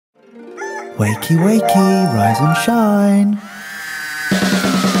Wakey, wakey, rise and shine.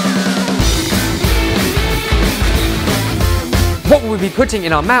 What will we be putting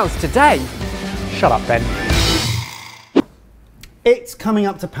in our mouths today? Shut up, Ben. It's coming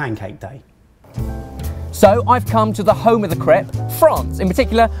up to Pancake Day. So I've come to the home of the crepe, France, in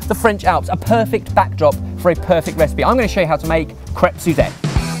particular the French Alps, a perfect backdrop for a perfect recipe. I'm going to show you how to make crêpe Suzette.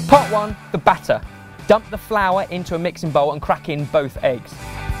 Part 1, the batter. Dump the flour into a mixing bowl and crack in both eggs.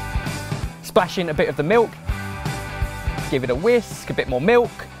 Splash in a bit of the milk, give it a whisk, a bit more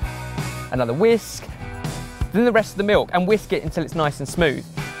milk, another whisk, then the rest of the milk and whisk it until it's nice and smooth.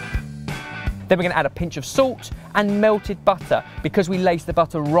 Then we're going to add a pinch of salt and melted butter. Because we lace the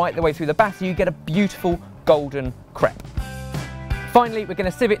butter right the way through the batter, you get a beautiful golden crêpe. Finally, we're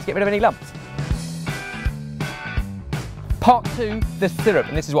going to sieve it to get rid of any lumps. Part 2, the syrup,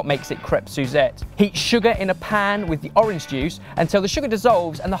 and this is what makes it crêpe Suzette. Heat sugar in a pan with the orange juice until the sugar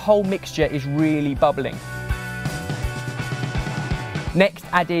dissolves and the whole mixture is really bubbling. Next,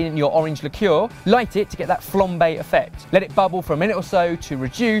 add in your orange liqueur, light it to get that flambé effect. Let it bubble for a minute or so to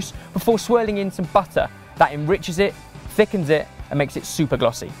reduce before swirling in some butter. That enriches it, thickens it, and makes it super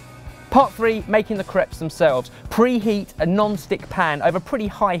glossy. Part 3, making the crêpes themselves. Preheat a non-stick pan over pretty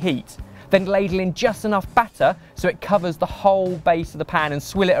high heat. Then ladle in just enough batter so it covers the whole base of the pan and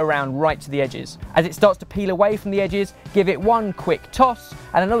swill it around right to the edges. As it starts to peel away from the edges, give it one quick toss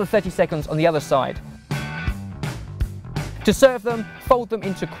and another 30 seconds on the other side. To serve them, fold them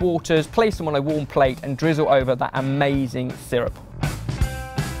into quarters, place them on a warm plate and drizzle over that amazing syrup.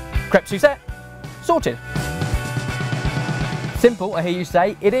 Crêpe Suzette, sorted. Simple, I hear you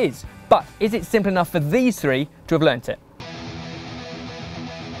say, it is. But is it simple enough for these three to have learnt it?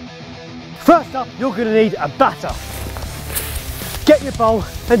 First up, you're going to need a batter. Get your bowl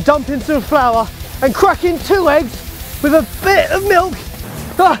and dump into the flour and crack in 2 eggs with a bit of milk.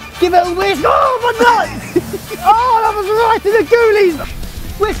 Give it a whisk. Oh my nuts! Oh, that was right in the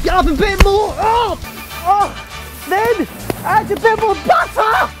ghoulies. Whisk it up a bit more. Then add a bit more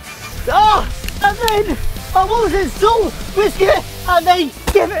butter. And then, what was it? Salt. Whisk it and then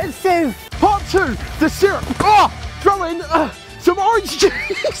give it a sieve. Part 2, the syrup. Throw in some orange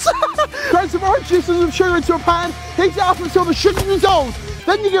juice. Throw some orange juice and some sugar into a pan. Heat it up until the sugar dissolves.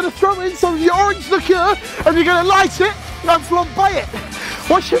 Then you're going to throw in some of your orange liqueur and you're going to light it and flambe it.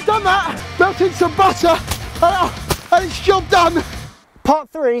 Once you've done that, melt in some butter and it's job done.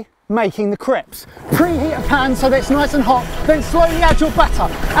 Part 3, making the crepes. Preheat a pan so that it's nice and hot, then slowly add your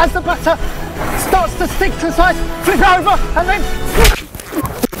batter. As the batter starts to stick to the sides, flip it over and then...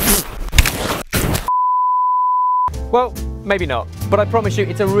 Well, maybe not, but I promise you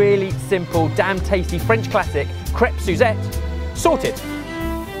it's a really simple, damn tasty French classic, crêpe Suzette, sorted.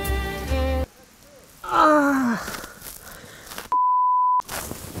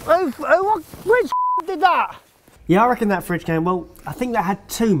 Which did that? Yeah, I reckon that fridge game, well, I think that had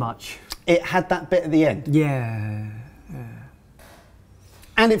too much. It had that bit at the end. Yeah.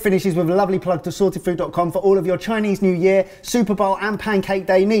 And it finishes with a lovely plug to sortedfood.com for all of your Chinese New Year, Super Bowl and Pancake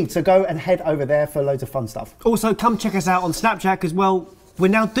Day needs. So go and head over there for loads of fun stuff. Also, come check us out on Snapchat because, well, we're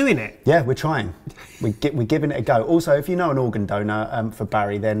now doing it. Yeah, we're trying. We're giving it a go. Also, if you know an organ donor for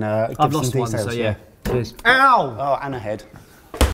Barry, then give I've some lost details. one, so yeah. Cheers. Ow! Oh, and a head.